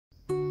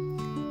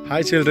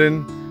Hi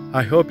children,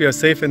 I hope you're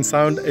safe and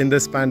sound in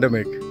this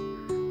pandemic.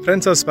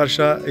 Friends of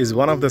Sparsha is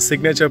one of the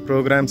signature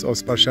programs of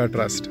Sparsha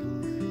Trust.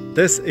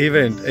 This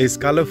event is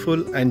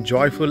colorful and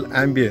joyful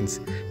ambience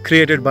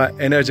created by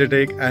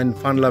energetic and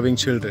fun-loving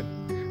children,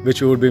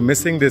 which we would be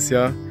missing this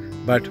year,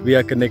 but we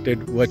are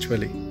connected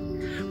virtually.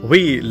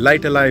 We,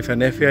 Light a Life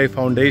and FAI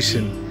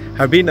Foundation,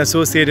 have been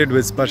associated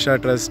with Sparsha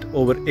Trust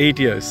over 8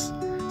 years,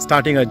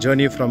 starting a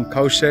journey from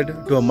cowshed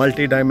to a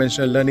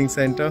multi-dimensional learning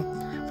center,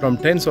 from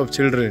tens of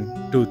children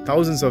to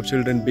thousands of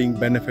children being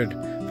benefit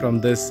from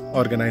this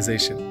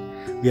organization.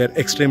 We are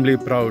extremely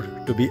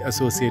proud to be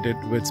associated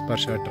with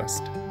Sparsha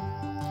Trust.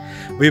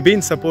 We've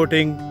been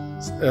supporting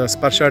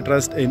Sparsha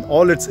Trust in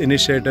all its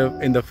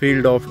initiative in the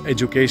field of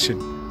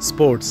education,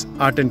 sports,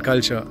 art and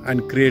culture,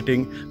 and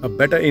creating a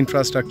better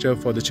infrastructure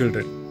for the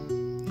children.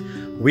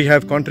 We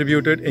have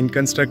contributed in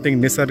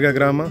constructing Nisarga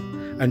Grama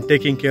and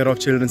taking care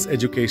of children's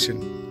education.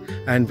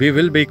 And we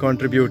will be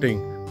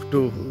contributing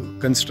to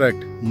construct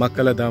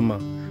Makkala Dhamma,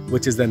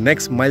 which is the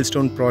next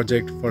milestone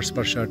project for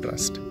Sparsha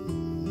Trust.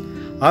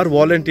 Our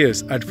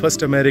volunteers at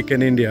First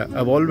American India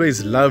have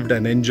always loved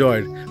and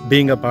enjoyed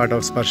being a part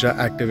of Sparsha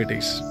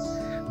activities.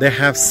 They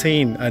have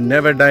seen a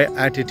never-die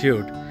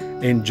attitude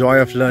in joy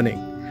of learning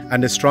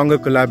and a stronger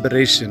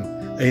collaboration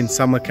in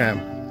summer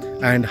camp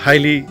and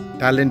highly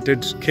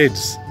talented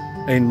kids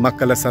in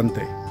Makkala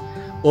Sante.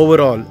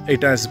 Overall,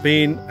 it has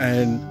been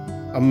an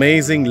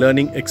amazing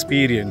learning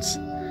experience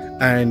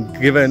and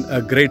given a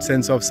great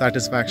sense of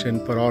satisfaction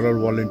for all our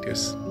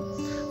volunteers.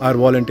 Our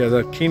volunteers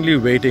are keenly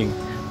waiting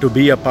to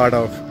be a part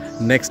of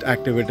next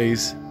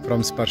activities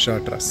from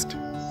Sparsha Trust.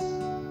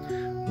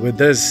 With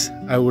this,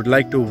 I would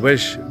like to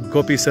wish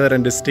Gopi sir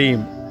and his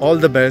team all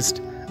the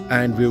best,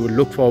 and we will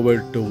look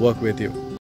forward to work with you.